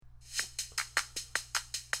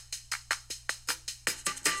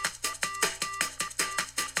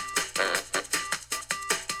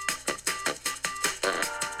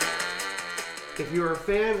If you're a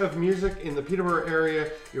fan of music in the Peterborough area,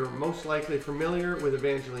 you're most likely familiar with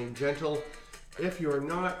Evangeline Gentle. If you are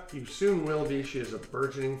not, you soon will be. She is a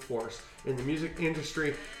burgeoning force in the music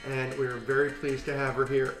industry, and we're very pleased to have her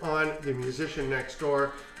here on The Musician Next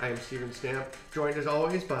Door. I am Stephen Stamp, joined as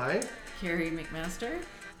always by Carrie McMaster.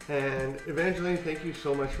 And Evangeline, thank you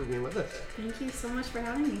so much for being with us. Thank you so much for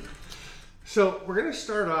having me. So we're going to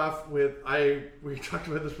start off with, we talked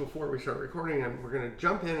about this before we start recording, and we're going to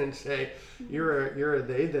jump in and say, you're a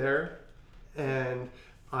they there, and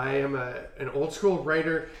I am an old school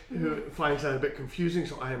writer who finds that a bit confusing,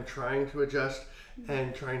 so I am trying to adjust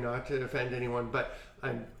and trying not to offend anyone, but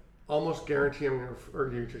I'm almost guarantee I'm going to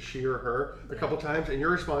refer you to she or her a couple times, and your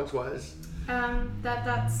response was?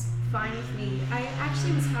 That's fine with me. I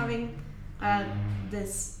actually was having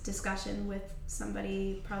this discussion with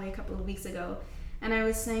somebody probably a couple of weeks ago, and I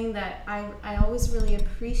was saying that I always really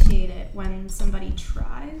appreciate it when somebody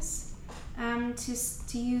tries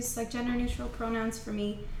to use like gender neutral pronouns for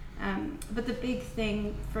me, but the big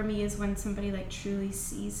thing for me is when somebody like truly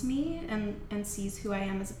sees me and sees who I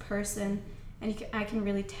am as a person, and I can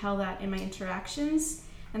really tell that in my interactions.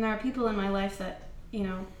 And there are people in my life that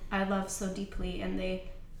I love so deeply, and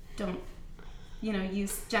they don't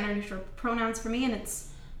use gender neutral pronouns for me, and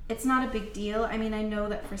it's not a big deal. I mean, I know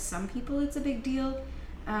that for some people it's a big deal,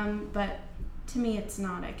 but to me it's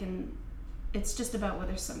not. It's just about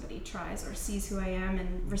whether somebody tries or sees who I am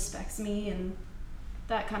and respects me and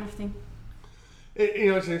that kind of thing.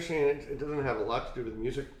 It's interesting. It doesn't have a lot to do with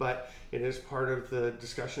music, but it is part of the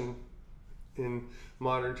discussion in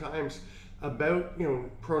modern times about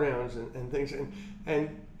pronouns and things, and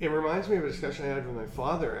it reminds me of a discussion I had with my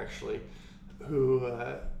father, actually, who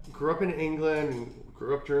grew up in England and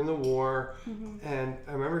grew up during the war. And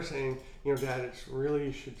I remember saying, Dad, it's really,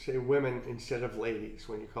 you should say women instead of ladies.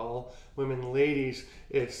 When you call women ladies,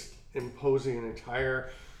 it's imposing an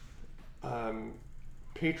entire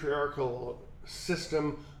patriarchal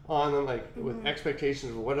system on them, like with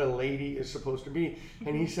expectations of what a lady is supposed to be.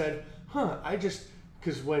 And he said,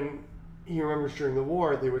 because when he remembers during the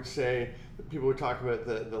war, they would say, people would talk about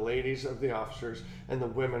the ladies of the officers and the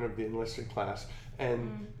women of the enlisted class,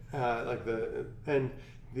 and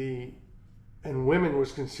and women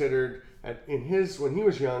was considered when he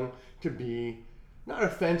was young to be not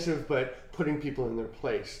offensive, but putting people in their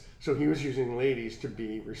place. So he was using ladies to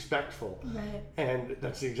be respectful, right? And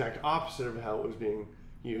that's the exact opposite of how it was being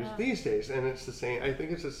used these days. And it's the same. I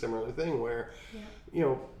think it's a similar thing where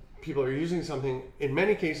people are using something. In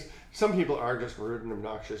many cases, some people are just rude and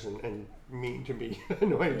obnoxious and mean to be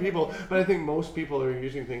annoying people, but I think most people are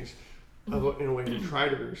using things in a way to try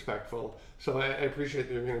to be respectful. So I appreciate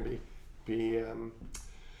that you're going to be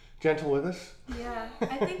gentle with us. Yeah,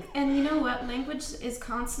 I think, and you know what, language is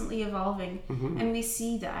constantly evolving, and we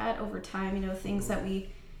see that over time. Things that we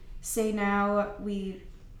say now,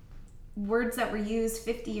 words that were used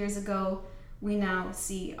 50 years ago, we now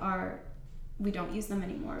see we don't use them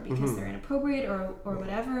anymore because they're inappropriate or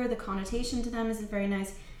whatever. The connotation to them isn't very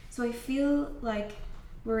nice. So I feel like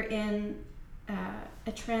we're in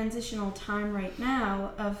a transitional time right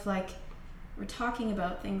now of we're talking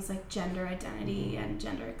about things like gender identity and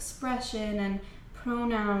gender expression and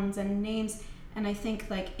pronouns and names. And I think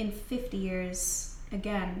in 50 years,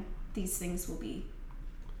 again, these things will be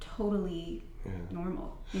totally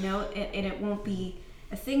normal, and it won't be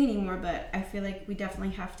a thing anymore. But I feel like we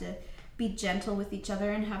definitely have to be gentle with each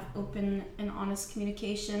other and have open and honest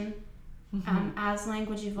communication as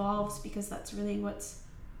language evolves, because that's really what's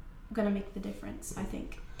going to make the difference, I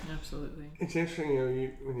think. Absolutely. It's interesting,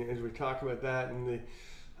 as we talk about that, and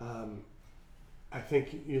I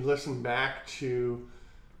think you listen back to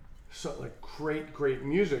great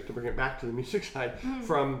music, to bring it back to the music side,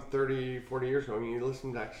 from 30, 40 years ago. I mean, you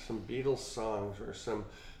listen back to some Beatles songs or some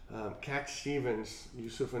Cat Stevens,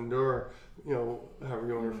 Yusuf N'Dour, however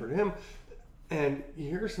you want to refer to him, and you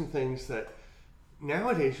hear some things that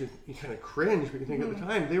nowadays you kind of cringe, but you think at the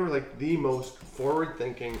time they were the most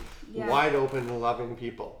forward-thinking, wide open, loving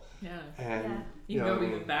people. Yeah, and you go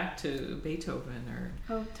even back to Beethoven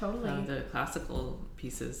or totally the classical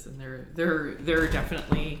pieces, and they're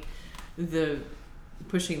definitely the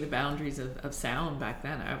pushing the boundaries of sound back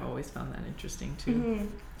then. I've always found that interesting too.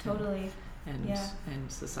 Totally.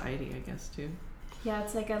 And society, I guess, too. Yeah,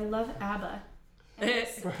 it's I love ABBA.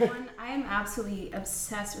 I am absolutely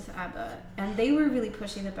obsessed with ABBA, and they were really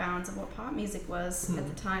pushing the bounds of what pop music was at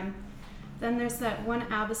the time. Then there's that one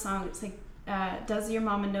ABBA song, it's Does Your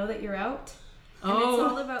Mama Know That You're Out? And it's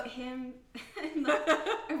all about him and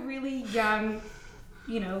a really young,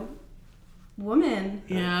 woman.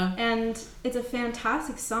 Yeah. And it's a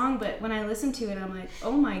fantastic song, but when I listen to it, I'm like,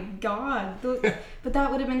 oh my God. But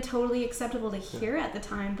that would have been totally acceptable to hear at the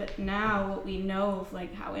time. But now what we know of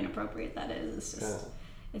like how inappropriate that is, it's just,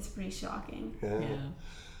 it's pretty shocking. Yeah.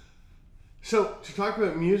 So to talk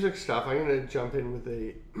about music stuff, I'm going to jump in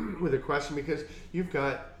with a question, because you've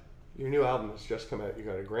got your new album has just come out. You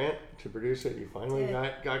got a grant to produce it. You finally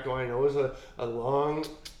got going. It was a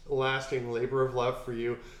long-lasting labor of love for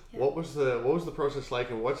you. Yeah. What was the process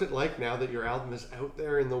like, and what's it like now that your album is out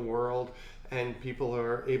there in the world and people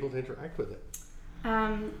are able to interact with it?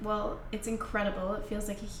 Well, it's incredible. It feels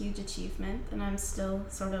like a huge achievement, and I'm still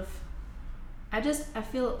sort of, I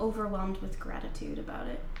feel overwhelmed with gratitude about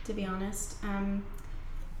it, to be honest. And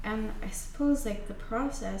I suppose like the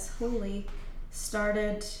process wholly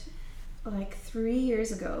started like 3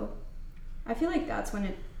 years ago. I feel like that's when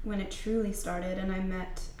it truly started, and I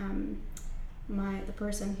met the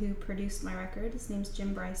person who produced my record. His name's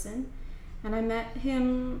Jim Bryson, and I met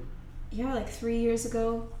him like 3 years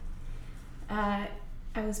ago. I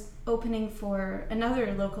was opening for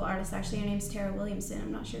another local artist, actually. Her name's Tara Williamson.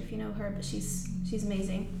 I'm not sure if you know her, but she's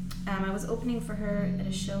amazing. I was opening for her at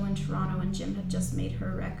a show in Toronto, and Jim had just made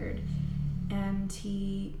her record, and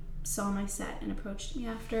he saw my set and approached me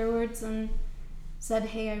afterwards and said,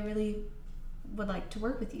 hey, I really would like to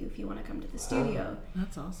work with you if you want to come to the studio.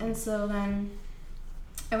 That's awesome. And so then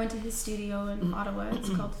I went to his studio in Ottawa.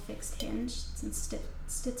 It's called Fixed Hinge. It's in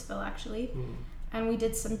Stittsville, actually. And we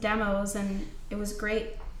did some demos, and it was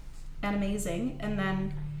great and amazing. And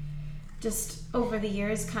then just over the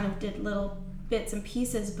years kind of did little bits and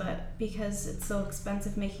pieces, but because it's so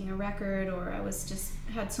expensive making a record, or I was just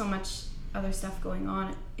had so much other stuff going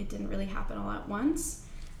on, it didn't really happen all at once.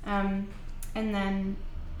 And then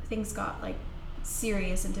things got like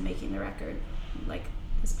serious into making the record like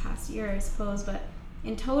this past year, I suppose. But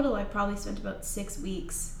in total, I probably spent about 6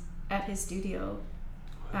 weeks at his studio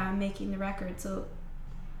making the record. So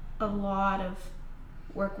a lot of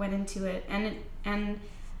work went into it. And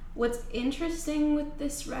what's interesting with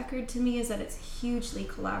this record to me is that it's hugely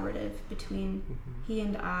collaborative between he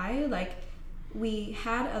and I. Like, we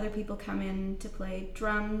had other people come in to play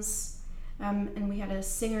drums, and we had a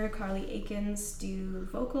singer, Carly Akins, do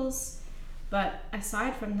vocals. But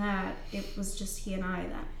aside from that, it was just he and I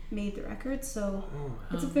that made the record. So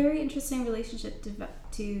it's a very interesting relationship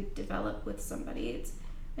to develop with somebody. It's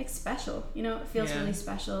like special, it feels really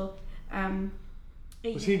special.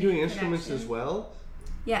 Was he doing instruments as well?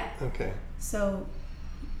 Yeah. Okay. So,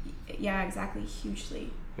 yeah, exactly. Hugely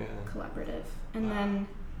collaborative. And then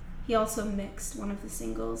he also mixed one of the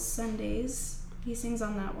singles, Sundays. He sings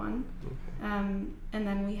on that one. Okay. And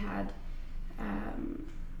then we had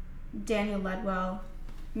Daniel Ledwell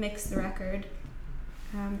mix the record,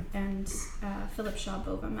 and Philip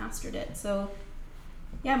Shaw-Bova mastered it. So,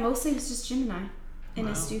 yeah, mostly it was just Jim and I in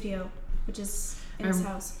his studio, which is in his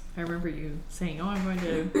house. I remember you saying, I'm going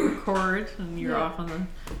to record, and you're off on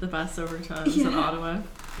the bus over to in Ottawa.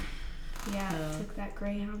 Yeah, I took that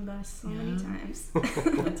Greyhound bus so many times.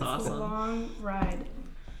 That's awesome. It's a long ride.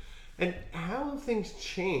 And how have things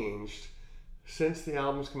changed since the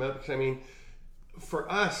album's come out? Because, I mean, for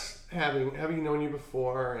us, having known you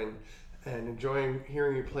before and enjoying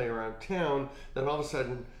hearing you play around town, then all of a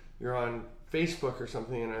sudden you're on Facebook or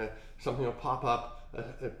something, and something will pop up,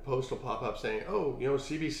 a post will pop up saying,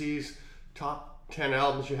 CBC's top 10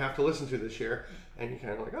 albums you have to listen to this year. And you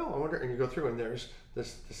kind of like, I wonder, and you go through, and there's the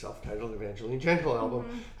self-titled Evangeline Gentle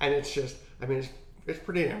album, and it's just, it's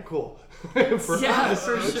pretty damn cool for us. For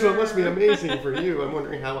sure. So it must be amazing for you. I'm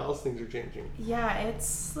wondering how else things are changing. Yeah,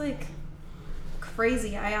 it's like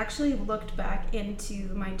crazy. I actually looked back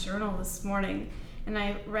into my journal this morning, and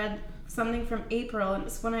I read something from April, and it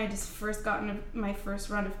was when I just first gotten my first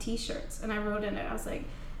run of t-shirts, and I wrote in it, I was like,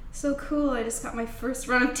 so cool, I just got my first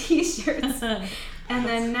run of t-shirts. And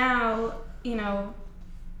then now,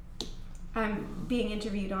 I'm being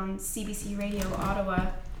interviewed on CBC Radio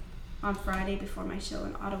Ottawa on Friday before my show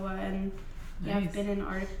in Ottawa, and I've been in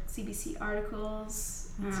CBC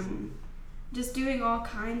articles, just doing all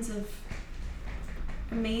kinds of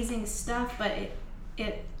amazing stuff, but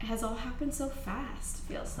it has all happened so fast,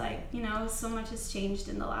 feels like. So much has changed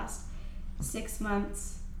in the last 6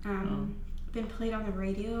 months. Been played on the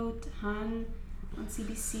radio a ton, on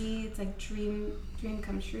CBC. It's like dream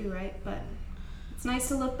come true, right? But it's nice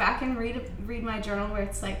to look back and read my journal where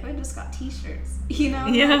it's like, I just got t-shirts,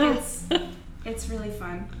 Yeah. It's really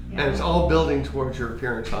fun. Yeah. And it's all building towards your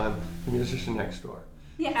appearance on The Musician Next Door.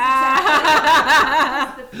 Yes,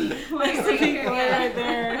 exactly. That's the peak point right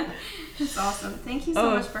there. That's awesome. Thank you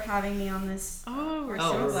so much for having me on this. Oh, we're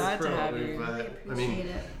so glad to have you. Really appreciate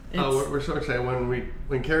it. We're so excited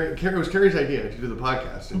when Carrie, it was Carrie's idea to do the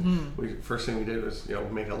podcast, and first thing we did was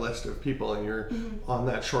make a list of people, and you're on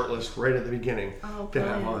that short list right at the beginning to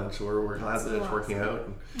have on. So we're glad that it's working out.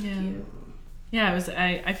 Yeah, it was.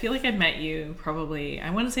 I feel like I met you probably,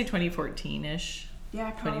 I want to say 2014-ish.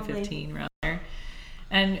 Yeah, probably. 2015 around there,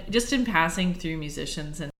 and just in passing through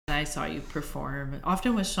musicians, and I saw you perform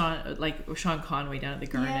often with Sean Conway down at the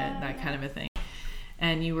Garnet, that kind of a thing.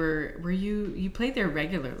 And you played there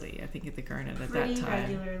regularly, I think, at the Garnet at that time.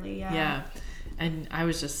 Regularly, yeah. Yeah, and I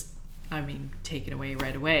was just, taken away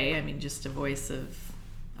right away. Just a voice of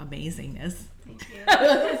amazingness. Thank you.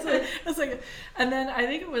 I was like, and then I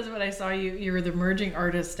think it was when I saw you. You were the emerging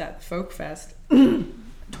artist at Folk Fest,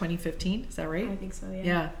 2015. Is that right? I think so. Yeah.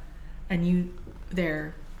 Yeah, and you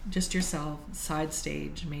there, just yourself, side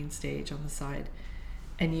stage, main stage on the side,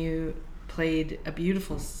 and you played a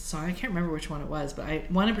beautiful song. I can't remember which one it was, but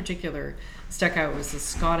one in particular stuck out. Was a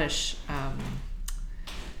Scottish,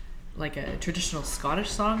 like a traditional Scottish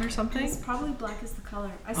song or something. It's probably Black is the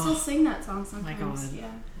Color. I still sing that song sometimes. My God.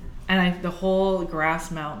 Yeah. And the whole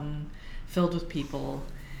grass mountain filled with people,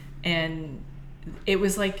 and it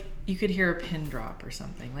was like you could hear a pin drop or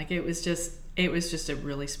something. Like it was just a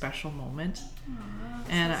really special moment.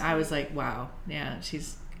 And I was like, wow, yeah,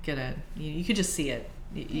 she's gonna. You could just see it.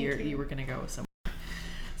 You were gonna go somewhere.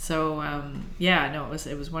 So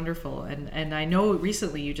it was wonderful. And I know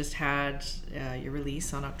recently you just had your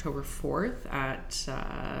release on October 4th at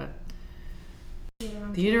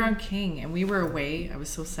Theatre on King, and we were away. I was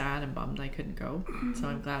so sad and bummed I couldn't go. So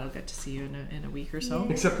I'm glad I'll get to see you in a week or so.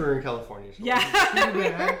 Except we're in California. So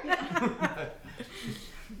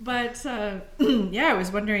But I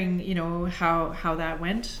was wondering, how that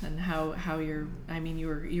went, and how you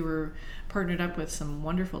were partnered up with some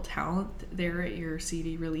wonderful talent there at your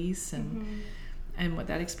CD release, and what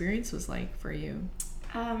that experience was like for you.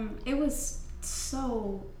 It was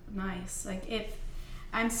so nice.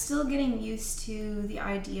 I'm still getting used to the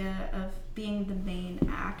idea of being the main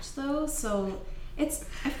act, though, so it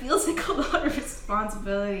feels like a lot of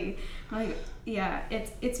responsibility.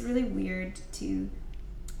 It's really weird to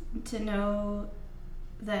know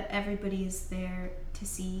that everybody's there to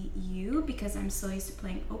see you, because I'm so used to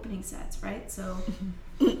playing opening sets, right? So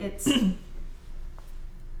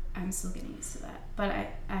I'm still getting used to that. But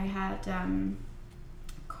I had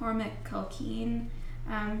Cormac Culkeen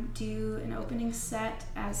do an opening set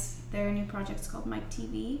as their new project's called Mike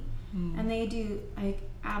TV, and they do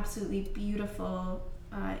absolutely beautiful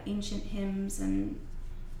ancient hymns, and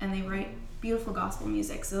they write beautiful gospel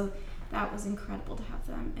music. So that was incredible to have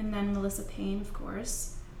them. And then Melissa Payne, of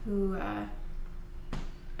course, who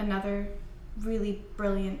another really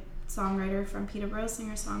brilliant songwriter from Peterborough,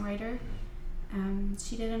 singer-songwriter.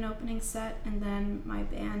 She did an opening set, and then my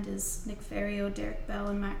band is Nick Ferrio, Derek Bell,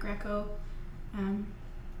 and Matt Greco. And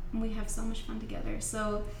we have so much fun together.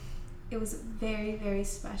 So it was a very, very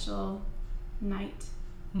special night.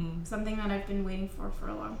 Something that I've been waiting for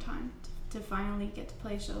a long time, to finally get to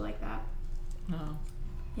play a show like that. Oh.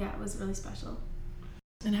 Yeah, it was really special.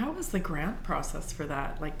 And how was the grant process for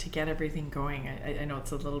that, like to get everything going? I know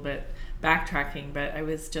it's a little bit backtracking, but I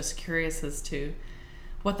was just curious as to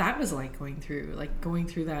what that was like going through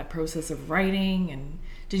that process of writing. And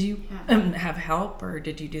did you have help, or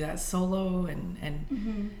did you do that solo?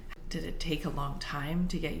 And did it take a long time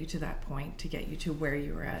to get you to that point, to get you to where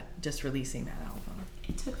you were at just releasing that album?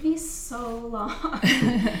 It took me so long.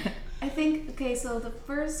 I think, so the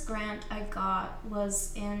first grant I got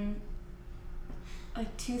was in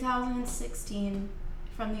 2016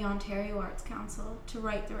 from the Ontario Arts Council to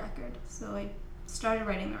write the record. So I started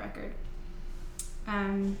writing the record.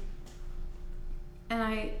 And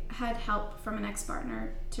I had help from an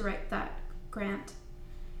ex-partner to write that grant.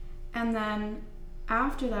 And then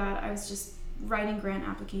after that, I was just writing grant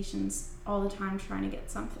applications all the time, trying to get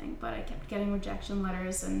something, but I kept getting rejection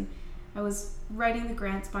letters, and I was writing the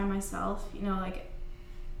grants by myself,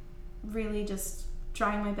 really just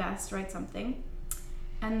trying my best to write something.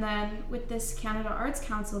 And then with this Canada Arts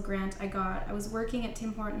Council grant I was working at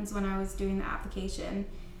Tim Hortons when I was doing the application,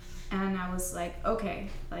 and I was like, okay,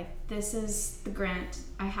 this is the grant.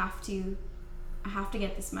 I have to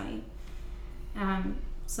get this money.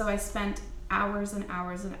 So I spent hours and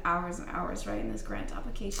hours and hours and hours writing this grant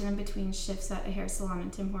application in between shifts at a hair salon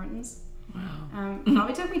in Tim Hortons. Wow.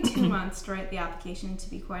 Probably took me 2 months to write the application, to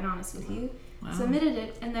be quite honest with you. Wow. Submitted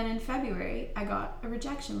it, and then in February I got a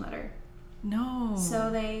rejection letter. No. So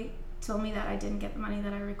they told me that I didn't get the money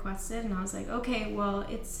that I requested, and I was like, okay, well,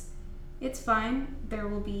 it's fine. There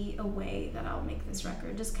will be a way that I'll make this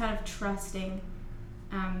record. Just kind of trusting.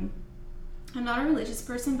 I'm not a religious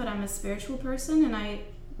person, but I'm a spiritual person, and I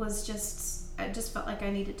just felt like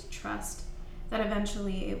I needed to trust that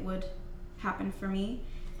eventually it would happen for me.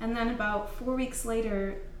 And then about 4 weeks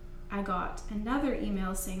later, I got another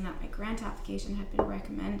email saying that my grant application had been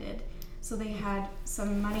recommended. So they had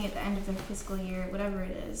some money at the end of their fiscal year, whatever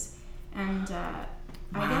it is. And I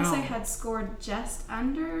guess I had scored just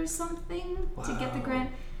under something to get the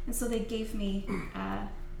grant. And so they gave me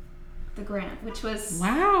the grant, which was...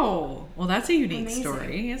 Wow. Well, that's a unique amazing.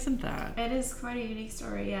 Story, isn't that? It is quite a unique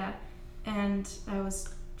story, yeah. And I was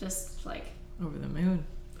just like... Over the moon.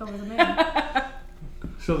 Over the moon.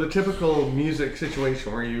 So the typical music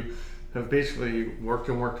situation where you have basically worked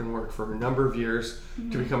and worked and worked for a number of years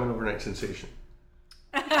to become an overnight sensation.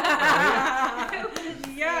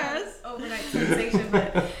 Yes. Overnight sensation,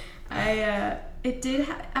 but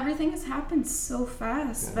everything has happened so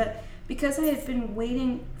fast. Yeah. But because I had been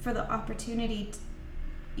waiting for the opportunity,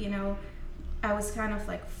 I was kind of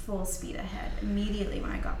like full speed ahead immediately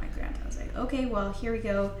when I got my grant. I was like, okay, well, here we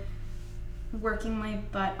go. Working my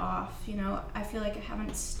butt off, I feel like I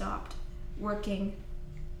haven't stopped working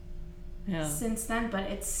since then, but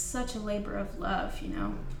it's such a labor of love,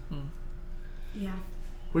 Yeah.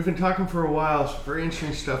 We've been talking for a while, so very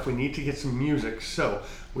interesting stuff. We need to get some music, so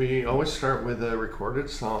we always start with a recorded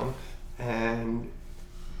song. And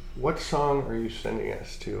what song are you sending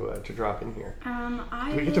us to drop in here?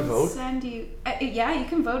 I Do we get to vote? Send you. Yeah, you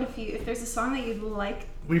can vote if there's a song that you'd like.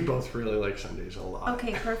 We both really like Sundays a lot.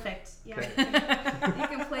 Okay, perfect. Yeah, Okay. you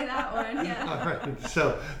can play that one. Yeah. All right.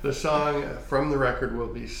 So the song from the record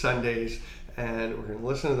will be Sundays, and we're going to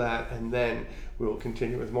listen to that, and then we will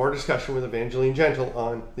continue with more discussion with Evangeline Gentle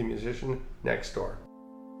on The Musician Next Door.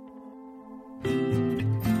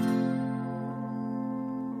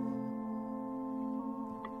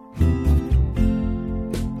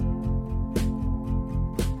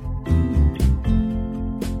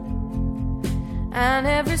 I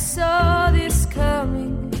never saw this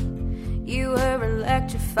coming. You were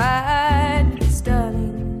electrified and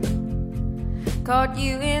stunning. Caught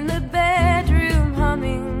you in the bedroom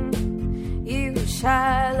humming. You were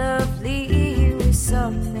shy, lovely, you were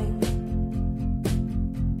something.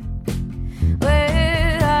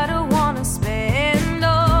 Well, I don't wanna spend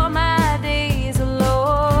all my days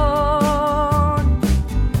alone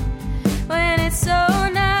when it's so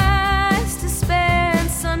nice to spend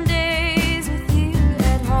Sundays with you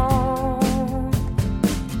at home.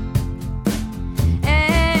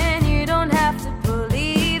 And you don't have to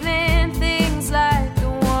believe in things like the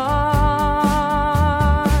one,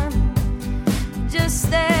 just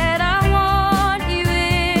that I want you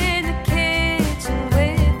in the kitchen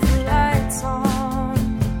with the lights on.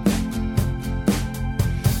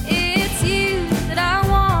 It's you that I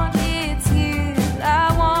want, it's you that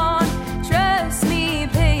I want. Trust me,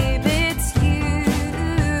 babe, it's you.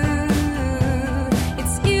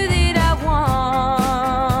 It's you that I want.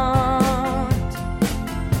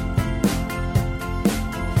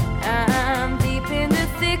 I'm deep in the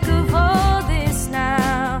thick of all this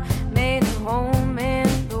now. Made a home in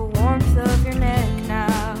the warmth of your neck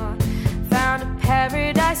now. Found a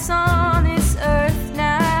paradise on this earth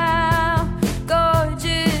now.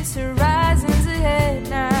 Gorgeous horizons ahead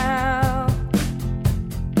now.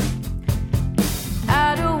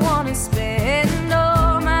 I don't wanna spend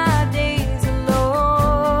all my days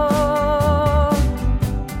alone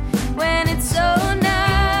when it's so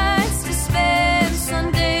nice to spend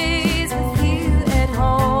Sundays with you at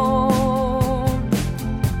home.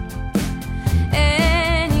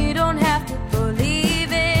 And you don't have to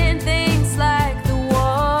believe in things like the one,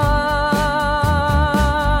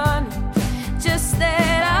 just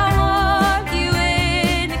that I want you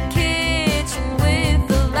in the kitchen with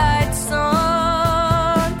the lights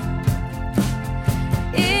on.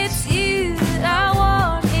 It's you that I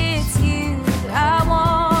want, it's you that I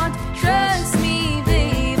want. Trust me,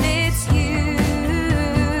 babe, it's you.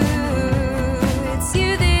 It's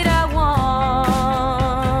you that I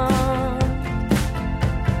want.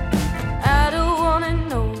 I don't wanna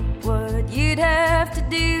know what you'd have to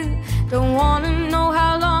do. Don't wanna know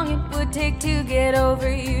how long it would take to get over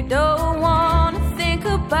you. Don't wanna think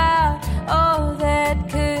about all that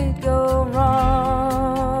could go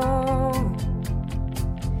wrong.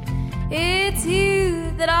 It's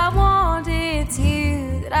you that I want, it's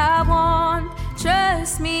you that I want.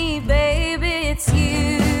 Trust me, baby, it's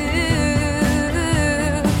you.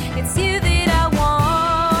 It's you that I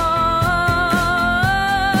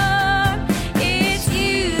want. It's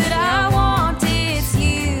you that I want, it's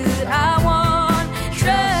you that I want.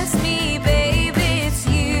 Trust me, baby, it's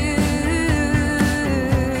you.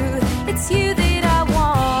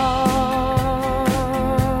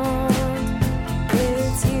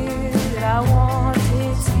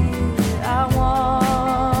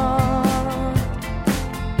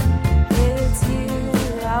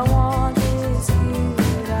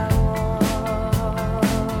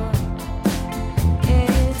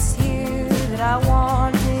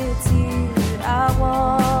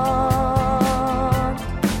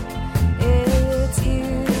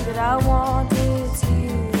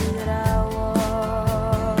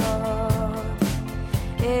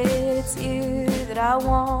 It's you that I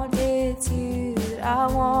want, it's you that I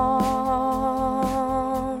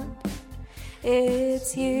want.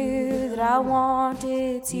 It's you that I want,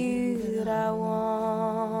 it's you that I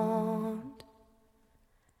want.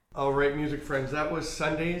 All right, music friends, that was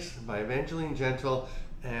Sundays by Evangeline Gentle.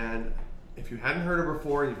 And if you hadn't heard her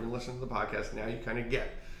before, you've been listening to the podcast, now you kind of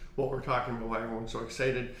get what we're talking about, why everyone's so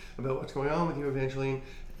excited about what's going on with you, Evangeline.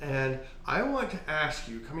 And I want to ask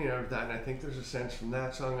you, coming out of that, and I think there's a sense from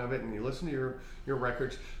that song of it, and you listen to your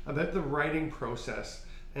records, about the writing process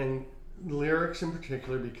and lyrics in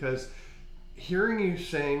particular, because hearing you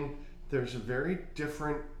sing, there's a very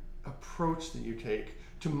different approach that you take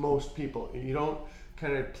to most people. You don't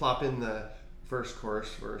kind of plop in the verse, chorus,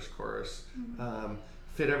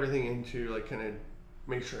 fit everything into, like, kind of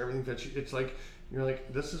make sure everything fits. It's like, you're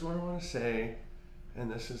like, this is what I want to say, and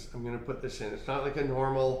I'm going to put this in. It's not like a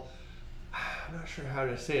normal, I'm not sure how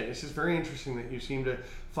to say it. It's just very interesting that you seem to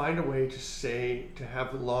find a way to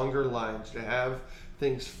have longer lines, to have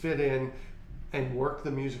things fit in and work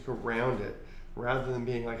the music around it, rather than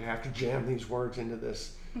being like, I have to jam these words into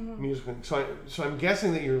this music. So I'm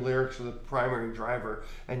guessing that your lyrics are the primary driver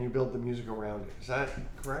and you build the music around it. Is that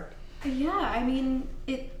correct? Yeah, I mean,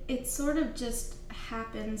 it sort of just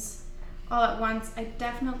happens all at once. I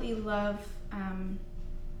definitely love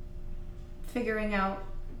figuring out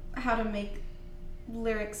how to make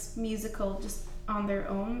lyrics musical just on their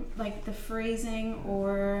own, like the phrasing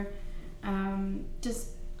or the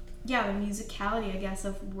musicality, I guess,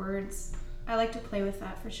 of words. I like to play with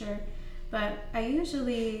that for sure. But I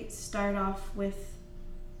usually start off with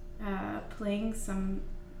playing some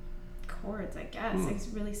chords, I guess. It's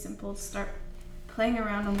really simple to start playing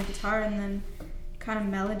around on the guitar, and then kind of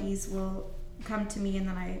melodies will come to me, and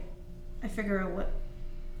then I figure out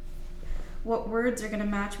what words are going to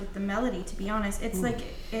match with the melody. To be honest, it's like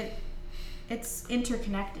it's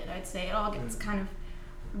interconnected. I'd say it all gets kind of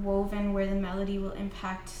woven where the melody will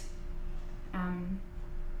impact.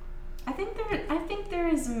 I think there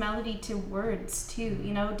is a melody to words too.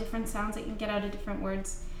 You know, different sounds that you can get out of different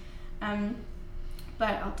words.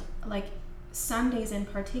 But like Sundays in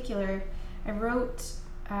particular, I wrote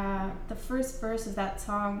the first verse of that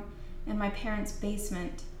song in my parents'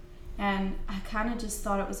 basement, and I kind of just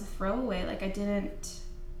thought it was a throwaway. Like I didn't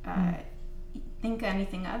think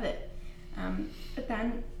anything of it. But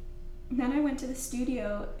then I went to the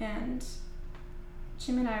studio, and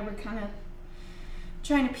Jim and I were kind of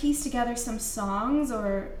trying to piece together some songs,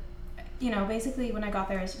 or, you know, basically when I got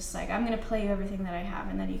there, I was just like, I'm going to play you everything that I have,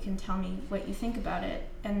 and then you can tell me what you think about it.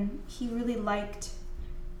 And he really liked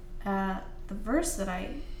the verse that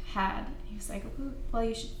I had. He was like, well,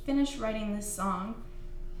 you should finish writing this song.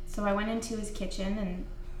 So I went into his kitchen and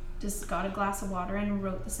just got a glass of water and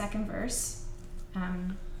wrote the second verse.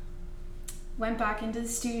 Went back into the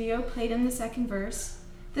studio, played in the second verse.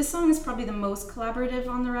 This song is probably the most collaborative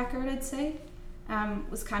on the record, I'd say.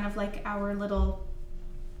 Was kind of like our little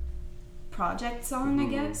project song, I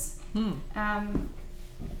guess.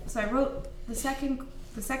 So I wrote the second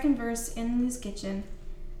verse in his kitchen,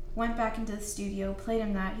 went back into the studio, played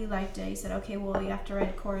him that. He liked it. He said, okay, well, you have to write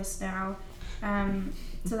a chorus now.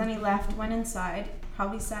 So then he left, went inside,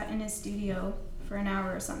 probably sat in his studio for an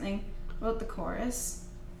hour or something, wrote the chorus.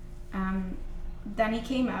 Then he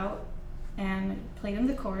came out and played him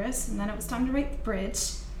the chorus, and then it was time to write the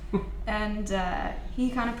bridge. And he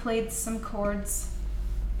kind of played some chords,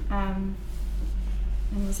 and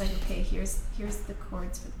was like, okay, here's the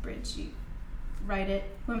chords for the bridge. You write it.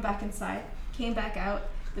 Went back inside, came back out,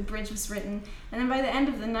 the bridge was written, and then by the end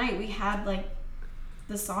of the night we had like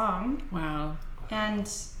the song. Wow.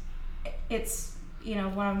 And it's, you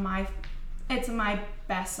know, it's my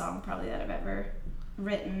best song probably that I've ever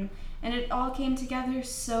written, and it all came together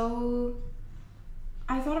so.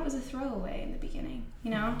 I thought it was a throwaway in the beginning, you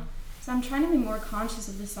know? So I'm trying to be more conscious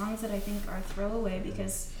of the songs that I think are throwaway,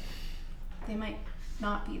 because they might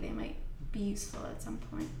not be. They might be useful at some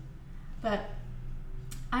point. But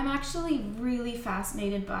I'm actually really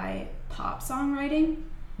fascinated by pop songwriting,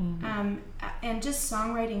 and just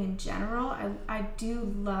songwriting in general. I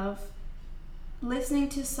do love listening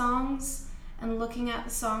to songs and looking at the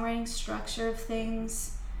songwriting structure of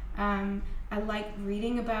things. I like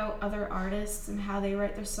reading about other artists and how they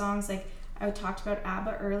write their songs. Like I talked about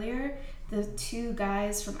ABBA earlier. The two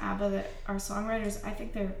guys from ABBA that are songwriters, I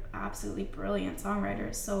think they're absolutely brilliant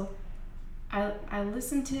songwriters. So I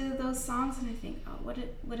listen to those songs and I think, oh, what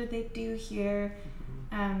did they do here?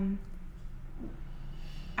 I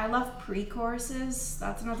love pre-choruses.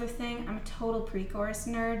 That's another thing. I'm a total pre-chorus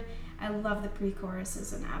nerd. I love the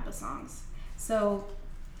pre-choruses in ABBA songs. So,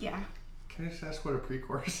 yeah. can I just ask what a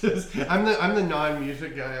pre-chorus is? I'm the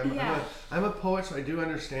non-music guy. Yeah. I'm a poet, so I do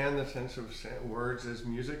understand the sense of words as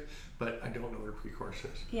music, but I don't know what a pre-chorus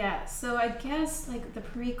is. Yeah, so I guess like the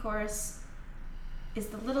pre-chorus is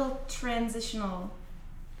the little transitional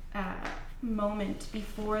moment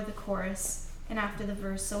before the chorus and after the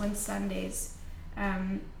verse. So in Sundays,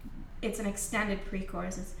 it's an extended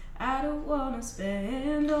pre-chorus. It's I don't wanna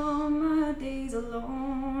spend all my days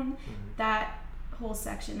alone. That whole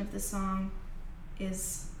section of the song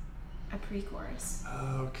is a pre-chorus.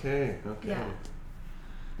 Okay. Yeah.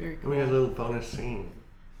 Very And cool. we got a little bonus scene.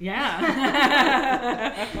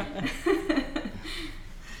 Yeah.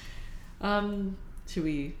 Should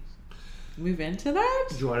we move into that?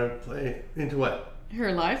 Do you want to play into what?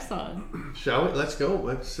 Her live song. Shall we? Let's go.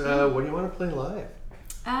 Let's. What do you want to play live?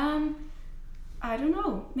 I don't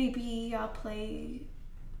know. Maybe I'll play.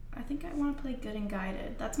 I think I want to play Good and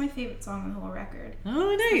Guided. That's my favorite song on the whole record.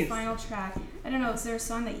 Oh, The nice. final track. I don't know. Is there a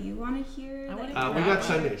song that you want to hear? I wanna that- hear We that got one.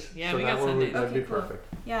 Sundays. Yeah, so we that got one Sundays. That'd be Okay, cool.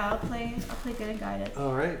 perfect. Yeah, I'll play Good and Guided.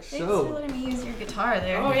 All right. Thanks for So. letting me use your guitar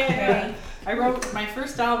there. Oh, yeah. Carrie. I wrote my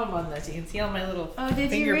first album on this. You can see all my little Oh, did you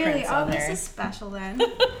fingerprints really? Oh, on this there. is special then.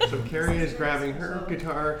 So Carrie is grabbing her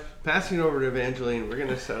guitar, passing it over to Evangeline. We're going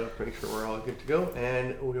to set up, make sure we're all good to go,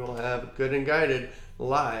 and we will have Good and Guided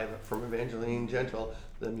live from Evangeline Gentle,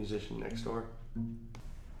 the musician next door.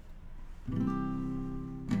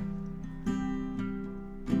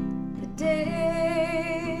 The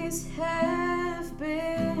days have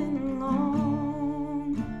been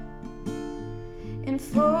long, and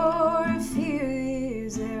for a few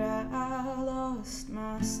years there I lost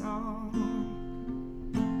my song.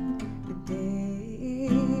 The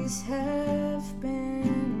days have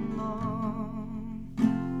been long.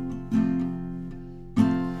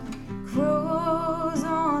 Crows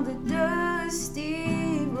on the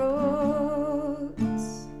dusty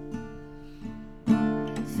roads,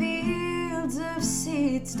 fields of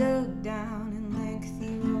seeds dug down in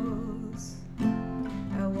lengthy rows.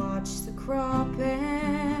 I watched the crop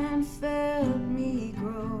and felt me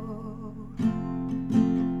grow,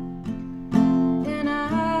 and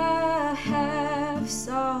I have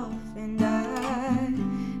softened, I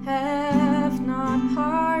have not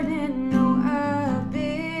hardened. No, I've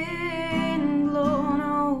been blown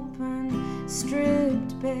open,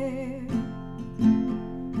 stripped bare,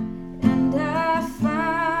 and I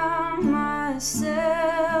found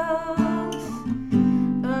myself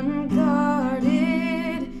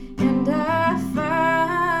unguarded, and I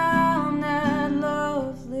found that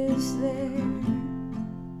love lives there.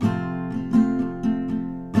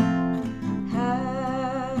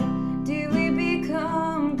 How do we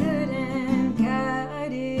become good and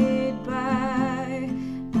guided by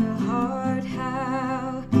the heart?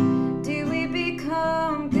 How do we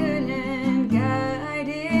become good and guided?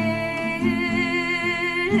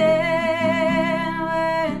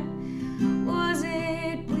 When was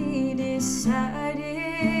it we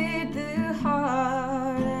decided the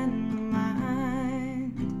heart and the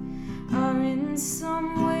mind are in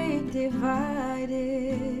some way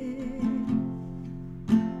divided?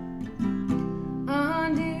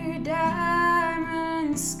 Under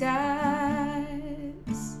diamond skies,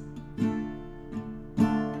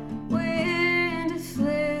 when to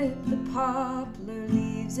flip the poplar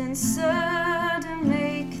leaves and sun to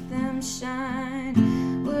make them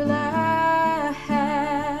shine. Will I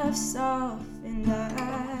have softened?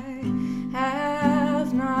 I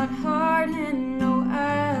have not hardened. No,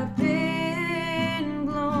 I've been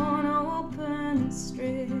blown open,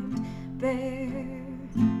 stripped bare,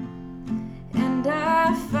 and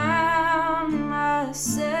I found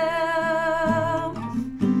myself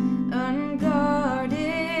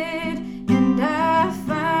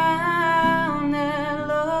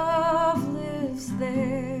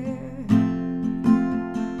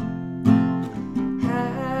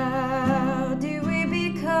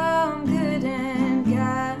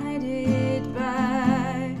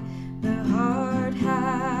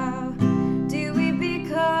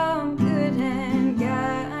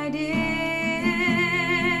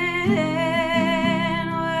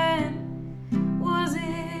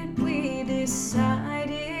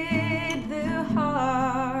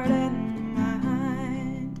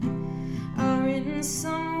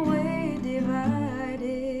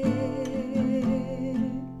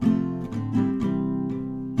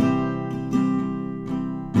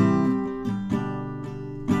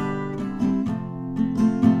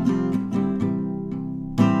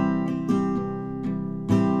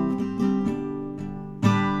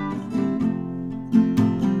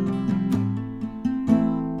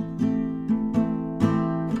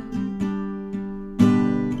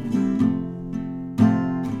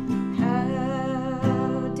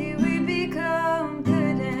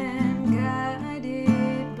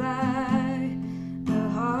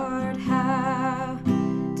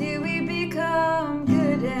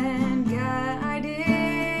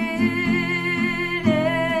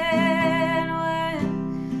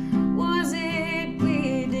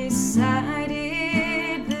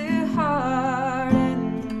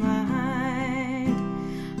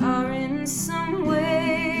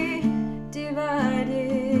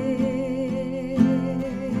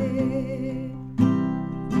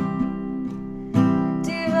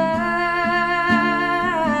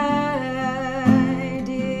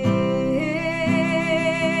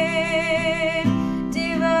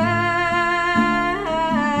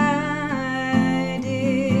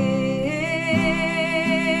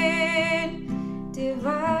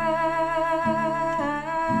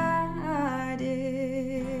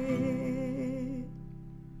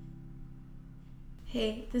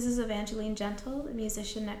This is Evangeline Gentle, the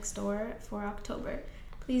musician next door, for October.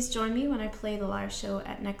 Please join me when I play the live show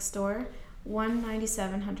at Next Door,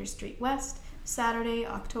 197 Hunter Street West, Saturday,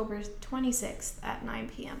 October 26th at 9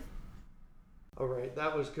 p.m. All right,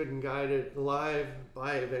 that was Good and Guided live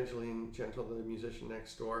by Evangeline Gentle, the musician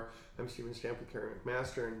next door. I'm Stephen Stamp with Carrie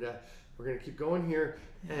McMaster, and we're going to keep going here.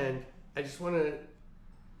 Yeah. And I just want to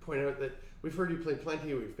point out that we've heard you play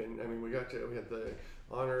plenty. We had the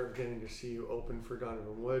honor of getting to see you open for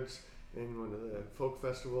Donovan Woods in one of the folk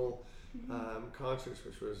festival concerts,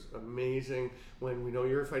 which was amazing. When we know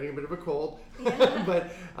you're fighting a bit of a cold, yeah.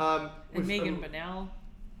 but and Megan Bonnell.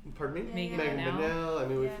 Pardon me, Megan Bonnell. I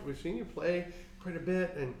mean, we've seen you play quite a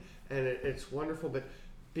bit, and it's wonderful. But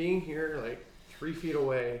being here, like 3 feet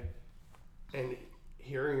away, and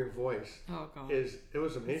hearing your voice, it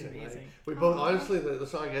was amazing. Amazing. We both honestly, the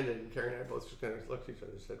song ended, and Carrie and I both just kind of looked at each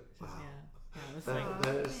other and said, "Wow, it was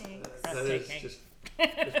that is just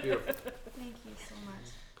beautiful." Thank you so much.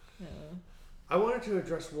 Yeah. I wanted to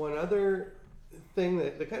address one other thing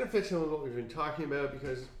that kind of fits in with what we've been talking about,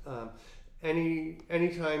 because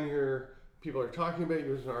anytime people are talking about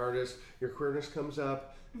you as an artist, your queerness comes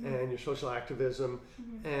up, and your social activism,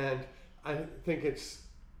 and I think it's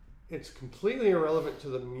completely irrelevant to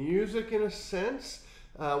the music in a sense,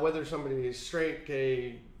 whether somebody is straight,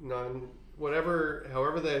 gay, whatever,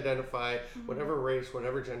 however they identify, whatever race,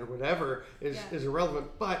 whatever gender, whatever is irrelevant,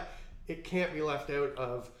 but it can't be left out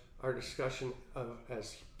of our discussion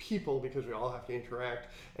as people, because we all have to interact.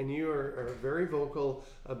 And you are very vocal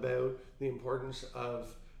about the importance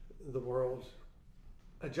of the world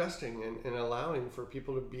adjusting and allowing for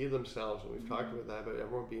people to be themselves. And we've talked about that, about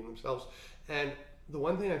everyone being themselves. And the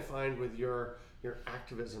one thing I find with your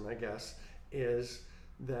activism, I guess, is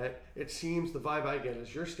that it seems the vibe I get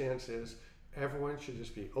is your stance is everyone should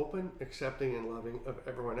just be open, accepting, and loving of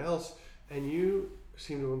everyone else. And you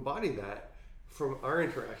seem to embody that from our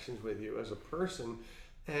interactions with you as a person,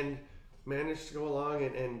 and manage to go along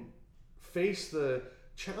and face the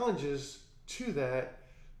challenges to that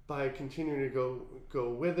by continuing to go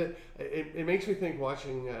with it. It makes me think,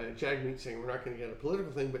 watching Jagmeet Singh, we're not going to get a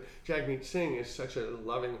political thing, but Jagmeet Singh is such a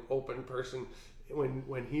loving, open person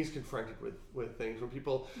when he's confronted with things. When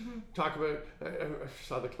people talk about, I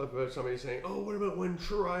saw the clip about somebody saying, "Oh, what about when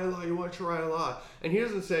Sharia law, you want Sharia law?" And he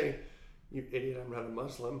doesn't say, "You idiot, I'm not a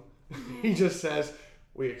Muslim." He just says,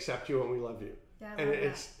 "We accept you and we love you." Yeah, and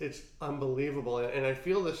it's unbelievable. And I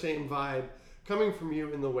feel the same vibe coming from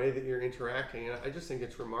you in the way that you're interacting. And I just think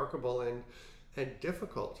it's remarkable and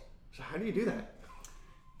difficult. So how do you do that?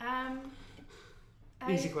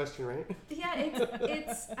 Easy question, right? Yeah,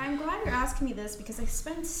 it's I'm glad you're asking me this, because I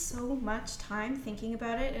spend so much time thinking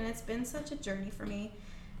about it, and it's been such a journey for me.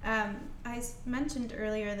 I mentioned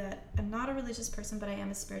earlier that I'm not a religious person, but I am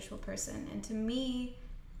a spiritual person, and to me,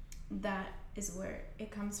 that is where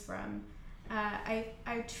it comes from.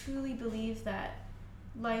 I truly believe that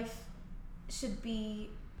life should be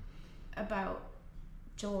about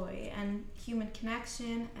joy and human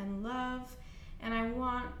connection and love, and I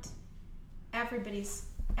want everybody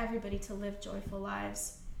to live joyful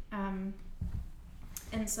lives, and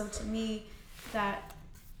so to me that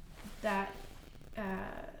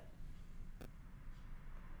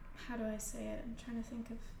how do I say it? I'm trying to think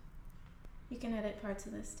of. You can edit parts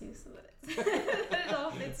of this too, so that it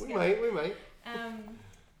all fits together. We might.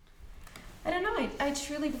 I don't know. I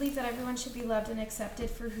truly believe that everyone should be loved and accepted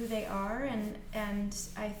for who they are, and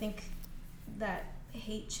I think that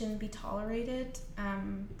hate shouldn't be tolerated.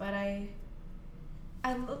 But I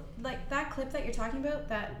like that clip that you're talking about.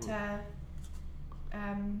 That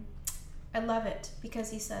I love it because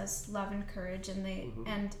he says love and courage, and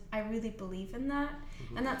and I really believe in that.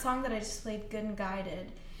 And that song that I just played, "Good and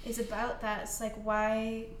Guided," is about that. It's like,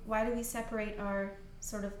 why do we separate our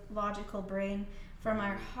sort of logical brain from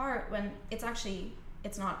our heart when it's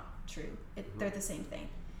not true. They're the same thing.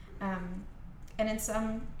 And in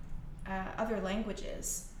some other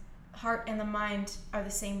languages, heart and the mind are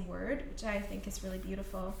the same word, which I think is really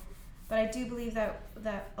beautiful. But I do believe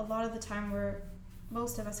that a lot of the time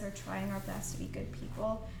most of us are trying our best to be good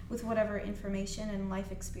people with whatever information and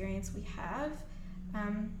life experience we have.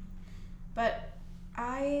 But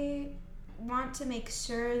I want to make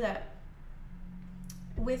sure that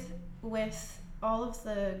with all of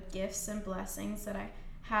the gifts and blessings that I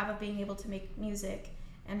have of being able to make music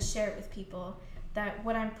and share it with people, that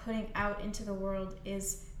what I'm putting out into the world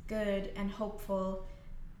is good and hopeful,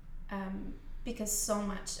 because so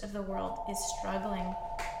much of the world is struggling.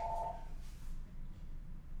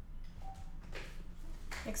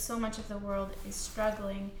 Like, so much of the world is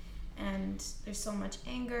struggling, and there's so much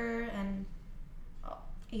anger and,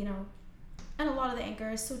 and a lot of the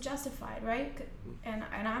anger is so justified, right? And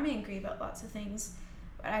I'm angry about lots of things,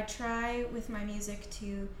 but I try with my music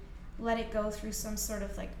to let it go through some sort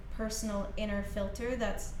of like personal inner filter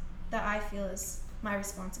that I feel is my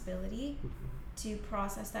responsibility to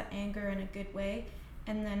process that anger in a good way,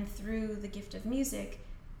 and then through the gift of music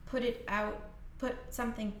put it out, put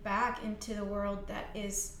something back into the world that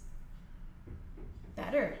is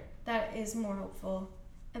better, that is more hopeful.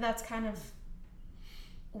 And that's kind of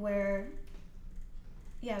where,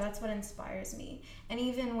 yeah, that's what inspires me. And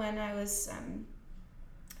even when I was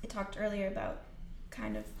I talked earlier about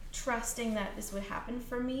kind of trusting that this would happen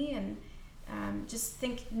for me, and just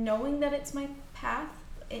knowing that it's my path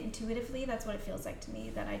intuitively. That's what it feels like to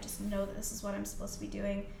me, that I just know that this is what I'm supposed to be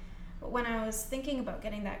doing. But when I was thinking about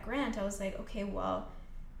getting that grant, I was like, okay, well,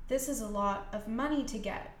 this is a lot of money to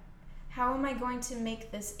get. How am I going to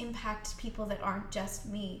make this impact people that aren't just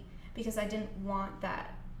me? Because I didn't want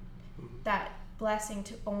that blessing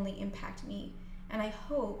to only impact me. And I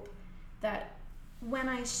hope that when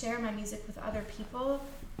I share my music with other people,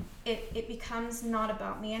 it becomes not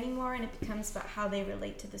about me anymore, and it becomes about how they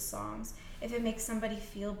relate to the songs. If it makes somebody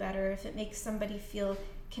feel better, if it makes somebody feel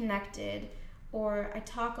connected, or I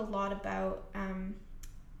talk a lot about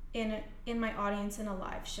in my audience in a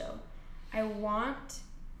live show, I want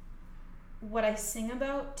what I sing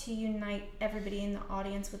about to unite everybody in the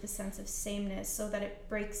audience with a sense of sameness, so that it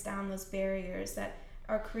breaks down those barriers that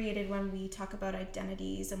are created when we talk about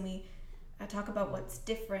identities and we talk about what's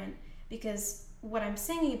different, because what I'm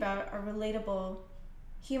singing about are relatable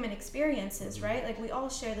human experiences, right? Like we all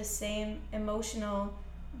share the same emotional,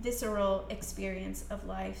 visceral experience of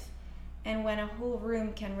life. And when a whole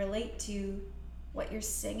room can relate to what you're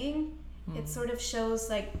singing, it sort of shows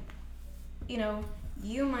like, you know,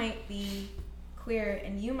 you might be queer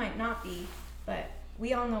and you might not be, but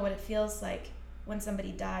we all know what it feels like when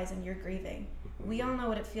somebody dies and you're grieving. We all know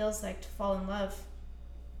what it feels like to fall in love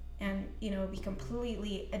and, you know, be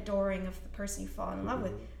completely adoring of the person you fall in love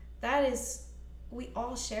with. That is, we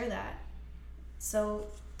all share that. So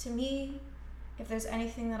to me, if there's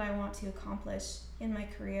anything that I want to accomplish in my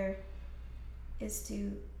career, is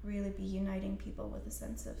to really be uniting people with a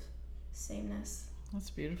sense of sameness.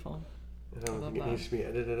 That's beautiful. I don't think it needs to be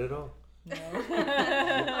edited at all. No.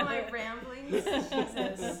 All my ramblings.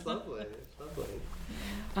 Jesus. It's lovely. It's lovely.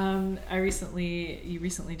 You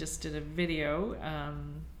recently just did a video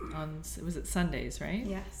on, was it Sundays, right?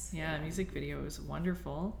 Yes. Yeah, music video was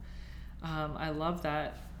wonderful. I love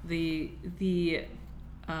that. The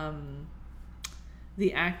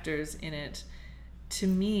actors in it, to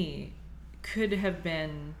me, could have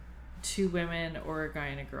been two women or a guy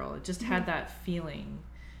and a girl. It just had that feeling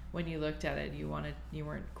when you looked at it. You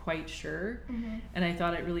weren't quite sure, and I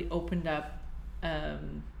thought it really opened up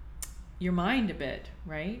your mind a bit,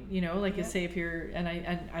 right? You know, like say if you're, and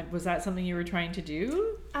I was that something you were trying to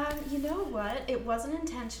do? You know what? It wasn't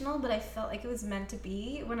intentional, but I felt like it was meant to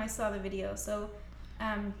be when I saw the video. So,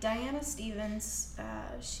 Diana Stevens,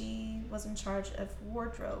 she was in charge of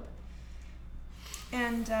wardrobe,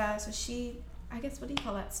 and so she, I guess, what do you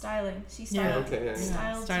call that? Styling. She styled,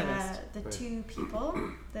 styled the two people,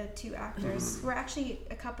 the two actors, who were actually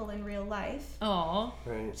a couple in real life. Oh,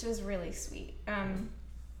 right. Which was really sweet.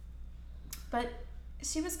 But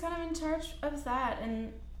she was kind of in charge of that,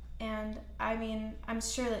 and I mean, I'm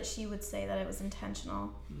sure that she would say that it was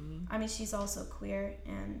intentional. I mean, she's also queer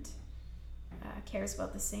and cares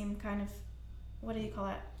about the same kind of, what do you call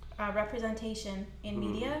it, representation in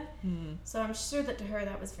media. So I'm sure that to her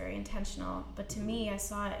that was very intentional. But to me, I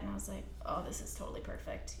saw it and I was like, oh, this is totally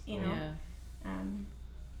perfect. You know.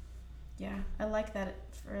 Yeah. I like that.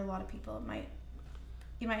 For a lot of people,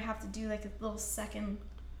 you might have to do like a little second.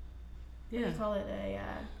 What do you call it?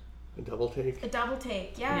 A double take. A double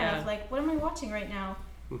take, of like, what am I watching right now?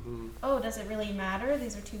 Oh, does it really matter?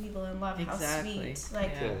 These are two people in love. Exactly. How sweet.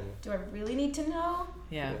 Like, do I really need to know?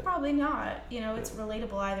 Yeah. Probably not. You know, it's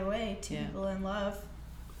relatable either way. Two people in love.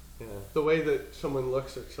 Yeah. The way that someone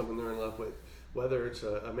looks at someone they're in love with, whether it's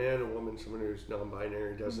a man, a woman, someone who's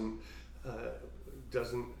non-binary, doesn't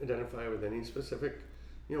identify with any specific,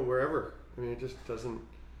 you know, wherever. I mean, it just doesn't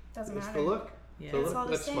matter. It's the look. Yeah. The It's look, all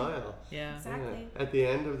the that same. smile. Yeah. Exactly. Yeah. At the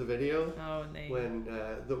end of the video, when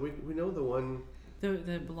we know the one,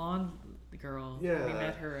 the blonde girl. Yeah. We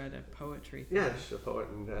met her at a poetry thing. yeah, she's a poet,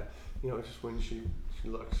 and you know, just when she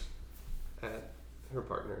looks at her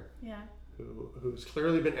partner, who's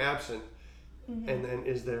clearly been absent, and then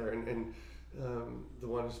is there, and the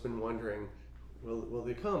one has been wondering, will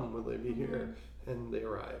they come? Will they be here? And they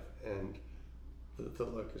arrive, and the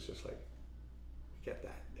look is just like, we get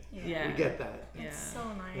that. Yeah. We get that. It's so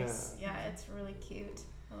nice. Yeah, it's really cute.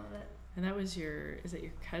 I love it. And that was is it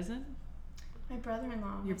your cousin? My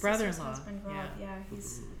brother-in-law. Your my brother-in-law. sister's husband, Rob. Yeah.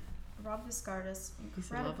 He's Rob Viscardis.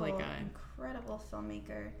 He's a lovely guy. Incredible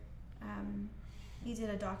filmmaker. He did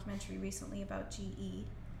a documentary recently about GE.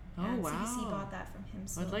 Oh, and wow. CBC bought that from him.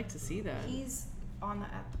 So I'd like to see that. He's on the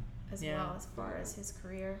up as well as far as his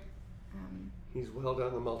career. He's well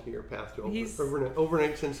down the multi-year path to He's-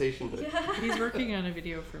 overnight sensationhood. Yeah. He's working on a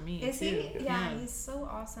video for me, Is too. he? Yeah, he's so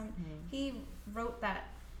awesome. Mm-hmm. He wrote that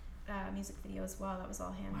music video as well. That was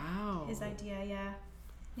all him. Wow. His idea, yeah.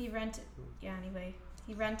 He rented,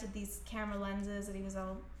 he rented these camera lenses and he was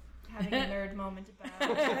all having a nerd moment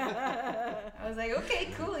about it. I was like, okay,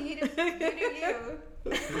 cool, you do you.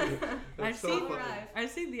 I've so seen funny. I've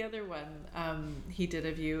seen the other one. He did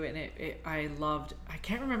a view, and I loved. I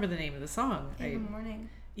can't remember the name of the song. In the morning.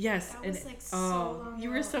 Yes, That and was, like, so long you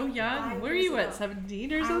ago, were so like young. 5 What were years you ago. at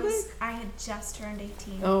 17 or something? I had just turned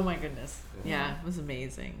 18. Oh my goodness! Yeah, it was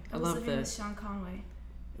amazing. I was love living with the. Sean Conway.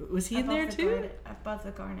 Was he in there too? Above the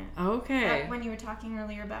Garnet. Okay. When you were talking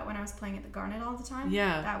earlier about when I was playing at the Garnet all the time.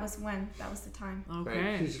 Yeah. That was the time. Okay.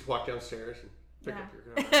 Right? You just walk downstairs and pick up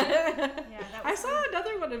your guitar. Yeah, that I was saw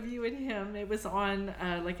another one of you and him. It was on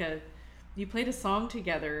you played a song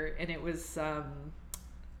together, and it was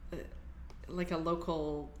like a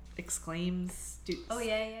local Exclaims. Oh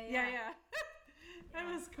yeah. Yeah. That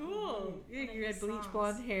was cool. Yeah, One of you had his bleach songs.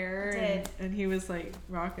 blonde hair, I did. and he was like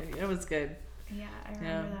rocking. It was good. Yeah, I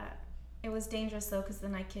remember that. It was dangerous though because the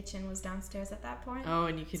night kitchen was downstairs at that point. Oh,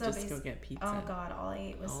 and you could So just go basi- get pizza. Oh god, all I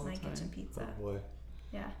ate was All the night time. kitchen pizza. Oh boy.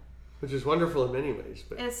 Yeah. Which is wonderful in many ways,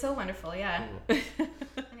 but It's so wonderful, yeah. Anyway,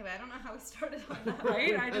 I don't know how we started on that.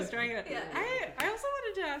 Right? I just drank it. Yeah. I also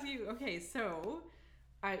wanted to ask you. Okay, so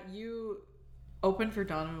you opened for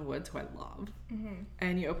Donovan Woods, who I love,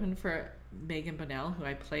 and you opened for Megan Bonnell, who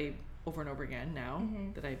I play over and over again now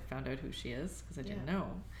that I found out who she is because I didn't know.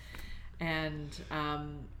 And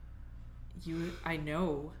I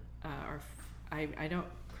know, I don't,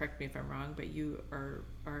 correct me if I'm wrong, but you are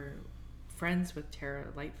friends with Tara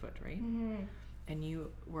Lightfoot, right? Mm-hmm. And you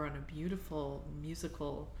were on a beautiful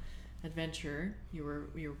musical adventure. You were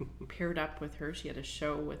paired up with her. She had a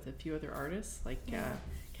show with a few other artists, like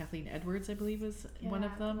Kathleen Edwards, I believe, was one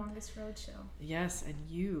of them. The Longest Road show. Yes, and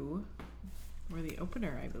you were the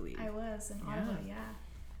opener, I believe. I was in Ottawa, yeah.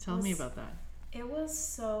 Tell me about that. It was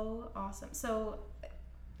so awesome. So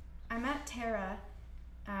I met Tara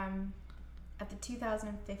at the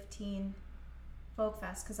 2015 Folk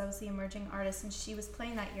Fest because I was the emerging artist and she was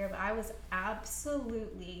playing that year, but I was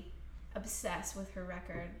absolutely obsessed with her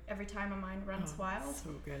record. Every Time My Mind Runs Wild.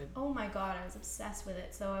 So good. Oh my god, I was obsessed with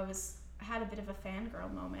it. So I had a bit of a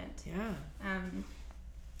fangirl moment. Yeah.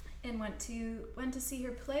 And went to see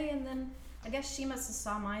her play, and then I guess she must have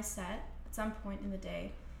saw my set at some point in the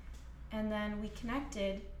day. And then we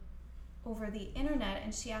connected over the internet,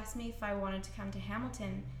 and she asked me if I wanted to come to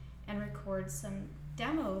Hamilton and record some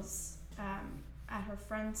demos at her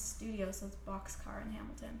friend's studio, so it's Boxcar in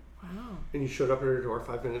Hamilton. Wow. And you showed up at her door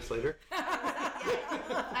 5 minutes later?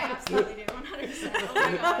 I absolutely did, 100%. Oh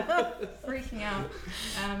my god, freaking out.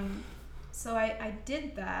 So I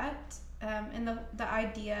did that, and the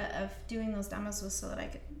idea of doing those demos was so that I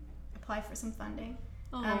could apply for some funding.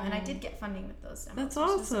 And I did get funding with those demos. That's which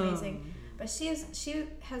was awesome. amazing. But she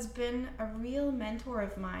has been a real mentor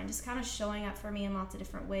of mine, just kind of showing up for me in lots of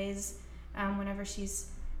different ways. Whenever she's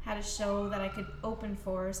had a show that I could open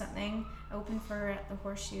for or something, I opened for her at the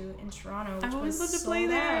Horseshoe in Toronto, which I always was wanted to sold play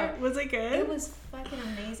that. out. Was it good? It was fucking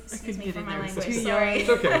amazing. Excuse me get for in my there. It's language. too Sorry. It's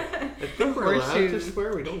okay. I think we're allowed to Horseshoes.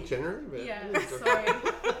 swear. We don't generally, but Yeah, it's okay. sorry.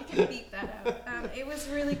 You can beep that out. It was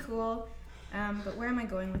really cool. But where am I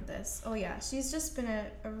going with this? Oh yeah, she's just been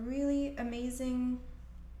a really amazing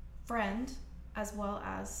friend as well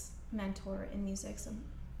as mentor in music. So I'm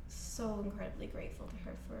so incredibly grateful to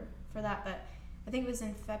her for that. But I think it was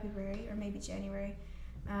in February or maybe January.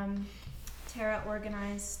 Tara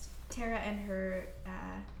and her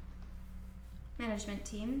management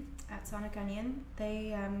team at Sonic Onion,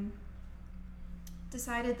 they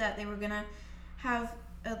decided that they were gonna have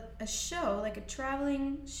a show, like a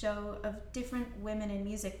traveling show of different women in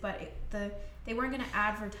music, but they weren't going to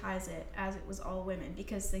advertise it as it was all women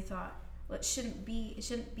because they thought, well, it shouldn't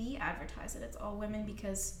be advertised that it's all women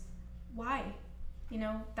because why? You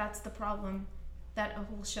know, that's the problem, that a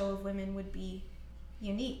whole show of women would be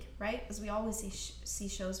unique, right? Because we always see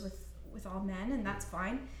shows with all men, and that's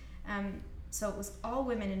fine. So it was all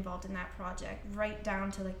women involved in that project, right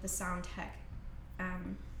down to like the sound tech.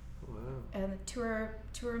 Wow. And the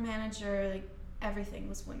tour manager, like everything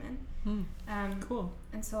was women. Cool.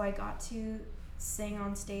 And so I got to sing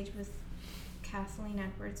on stage with Kathleen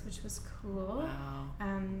Edwards, which was cool. Wow.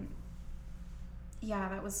 yeah,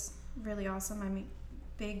 that was really awesome. I'm a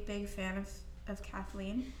big fan of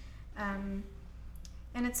Kathleen. And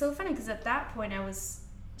it's so funny because at that point I was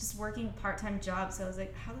just working a part-time job, so I was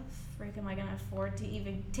like, how the freak am I going to afford to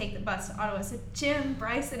even take the bus to Ottawa? So Jim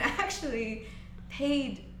Bryson actually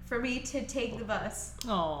paid for me to take the bus to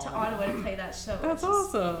Ottawa to play that show. That's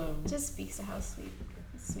awesome. Just speaks to how sweet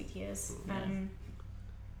he is. Yeah.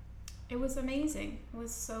 It was amazing. It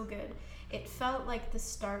was so good. It felt like the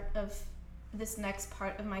start of this next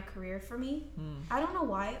part of my career for me. I don't know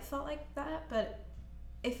why it felt like that, but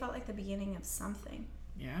it felt like the beginning of something.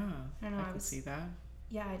 Yeah, I don't know. I can see that.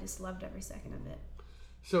 Yeah, I just loved every second of it.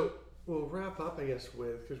 So we'll wrap up, I guess,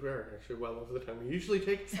 with, because we are actually well over the time we usually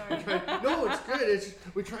take. Sorry. No, it's good.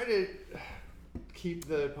 We try to keep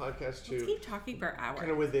the podcast Let's to keep talking for hours.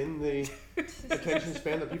 kind of within the attention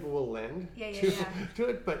span that people will lend to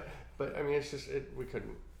it. But I mean, it's just we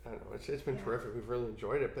couldn't. I don't know. It's been terrific. We've really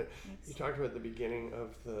enjoyed it. But you talked about the beginning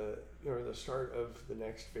of the start of the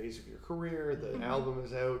next phase of your career. The album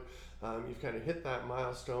is out. You've kind of hit that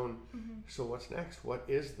milestone. So what's next? What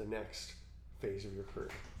is the next phase of your career?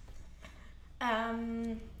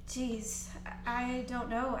 Geez, I don't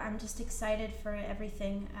know. I'm just excited for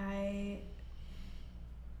everything.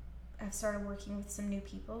 I've started working with some new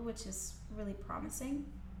people, which is really promising.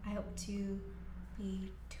 I hope to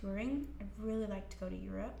be touring. I'd really like to go to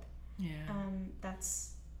Europe. Yeah.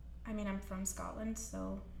 I'm from Scotland,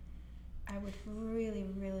 so I would really,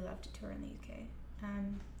 really love to tour in the UK.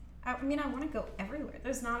 I want to go everywhere.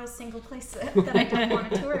 There's not a single place that I don't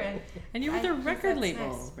want to tour in. And you were the record label,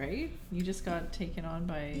 nice. Right? You just got taken on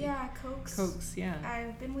by Cokes. Yeah.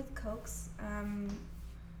 I've been with Cokes.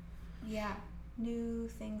 New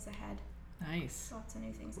things ahead. Nice. Lots of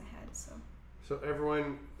new things ahead. So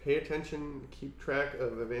everyone, pay attention, keep track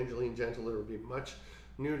of Evangeline Gentle. There will be much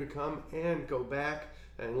new to come, and go back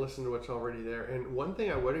and listen to what's already there. And one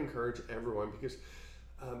thing I would encourage everyone, because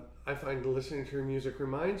I find listening to your music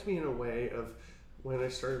reminds me in a way of when I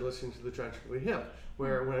started listening to the Tragically Hip,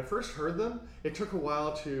 where when I first heard them, it took a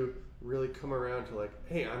while to really come around to like,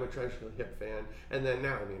 hey, I'm a Tragically Hip fan. And then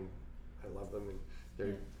now, I mean, I love them and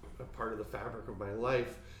they're a part of the fabric of my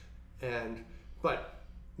life. But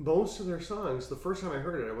most of their songs, the first time I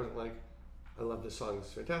heard it, I wasn't like, I love this song,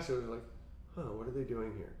 it's fantastic. I was like, what are they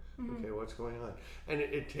doing here? Okay, what's going on? And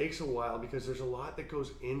it takes a while because there's a lot that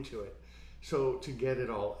goes into it. So to get it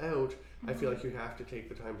all out, I feel like you have to take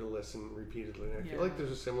the time to listen repeatedly. And I feel like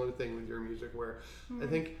there's a similar thing with your music where I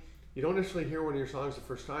think you don't necessarily hear one of your songs the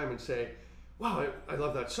first time and say, wow, I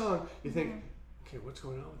love that song. You think, okay, what's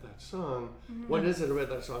going on with that song? What is it about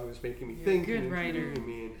that song that's making me think good and writer. intriguing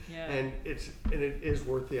me? And it is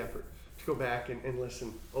worth the effort to go back and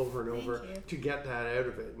listen over and over to get that out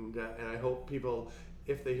of it. And I hope people,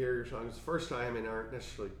 if they hear your songs the first time and aren't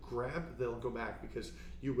necessarily grabbed, they'll go back, because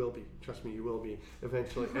you will be. Trust me, you will be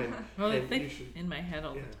eventually. And, Well, and they you should, in my head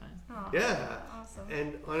all the time. Oh, yeah. awesome.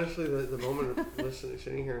 And honestly, the moment of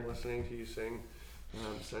sitting here and listening to you sing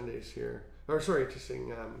Sundays here, to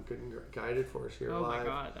sing Good and Guided for us here Oh live. my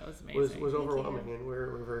God, that was amazing. Was overwhelming, and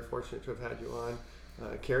we're very fortunate to have had you on.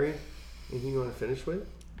 Carrie, anything you want to finish with?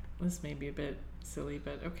 This may be a bit silly,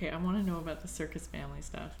 but okay, I want to know about the Circus Family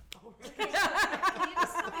stuff. Can you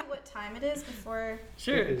just tell me what time it is before?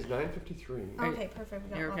 Sure. It is 9:53. Okay, perfect. We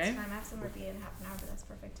got You're lots okay? of time. I have somewhere to be in half an hour, but that's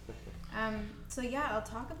perfect. I'll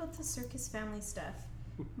talk about the Circus Family stuff.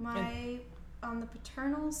 On the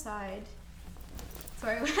paternal side.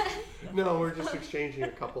 Sorry. No, we're just exchanging a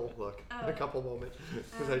couple moment,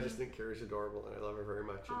 because I just think Carrie's adorable and I love her very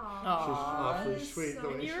much. And she's awfully that's sweet so the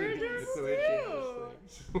way You're the way she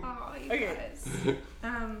does things. Oh, you Okay.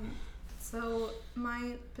 guys. So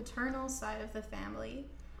my paternal side of the family,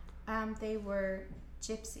 they were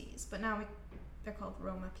gypsies, but now they're called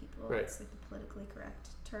Roma people. Right. It's like the politically correct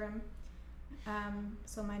term.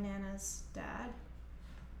 So my Nana's dad.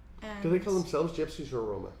 And Do they call themselves gypsies or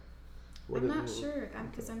Roma? I'm not sure,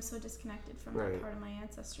 because I'm so disconnected from that Right. part of my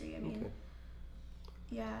ancestry. I mean, Okay.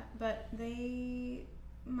 yeah, but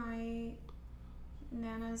my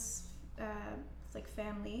Nana's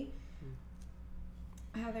family,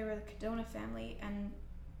 how they were the Cadona family, and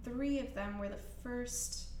 3 of them were the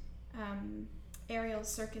first aerial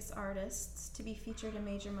circus artists to be featured in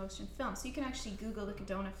major motion films. So you can actually Google the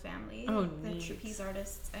Cadona family, the neat. trapeze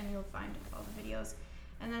artists, and you'll find all the videos.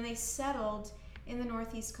 And then they settled in the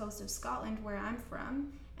northeast coast of Scotland, where I'm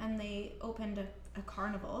from, and they opened a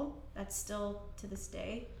carnival that's still to this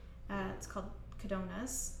day. It's called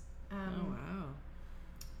Cadonas. Oh wow.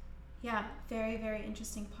 Yeah, very, very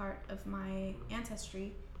interesting part of my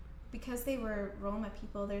ancestry. Because they were Roma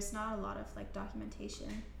people, there's not a lot of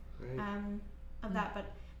documentation Right. of that.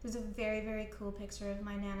 But There's a very, very cool picture of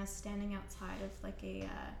my Nana standing outside of like a,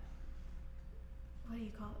 what do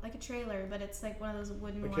you call it? Like a trailer, but it's like one of those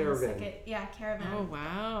wooden ones. Caravan. Like caravan. Oh,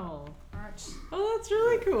 wow. Arch. Oh, that's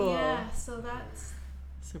really cool. Yeah, so that's...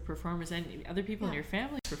 So performers and other people in your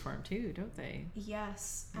family perform too, don't they?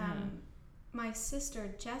 Yes. Yeah. My sister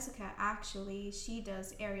Jessica, actually, she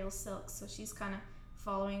does aerial silks, so she's kind of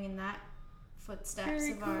following in that footsteps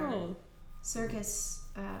Very of our cool. circus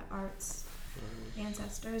arts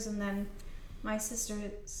ancestors. And then my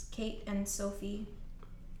sisters Kate and Sophie,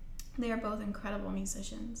 they are both incredible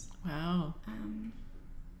musicians. Wow.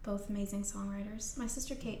 Both amazing songwriters. My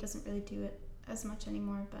sister Kate doesn't really do it as much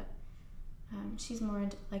anymore, but she's more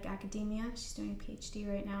into like academia. She's doing a PhD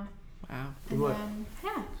right now. Wow. And What? then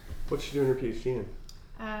What's she doing her PhD in?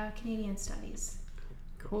 Canadian studies.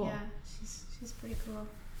 Cool. Yeah, she's pretty cool.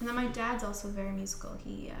 And then my dad's also very musical.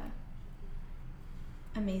 He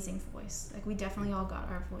amazing voice. Like we definitely all got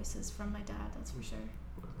our voices from my dad. That's for sure.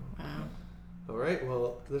 Wow. All right,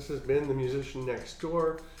 well, this has been The Musician Next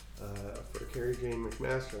Door. For Carrie Jane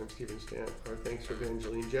McMaster, I'm Stephen Stamp. Our thanks to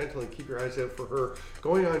Evangeline Gentle, and keep your eyes out for her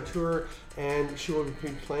going on tour, and she will be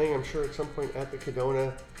playing, I'm sure, at some point at the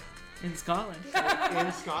Cadona In Scotland.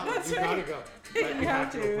 in Scotland. That's You right. gotta go. You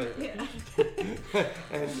have go to. play there.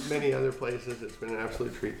 And many other places. It's been an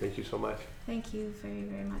absolute treat. Thank you so much. Thank you very,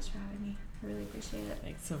 very much for having me. I really appreciate it.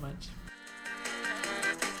 Thanks so much.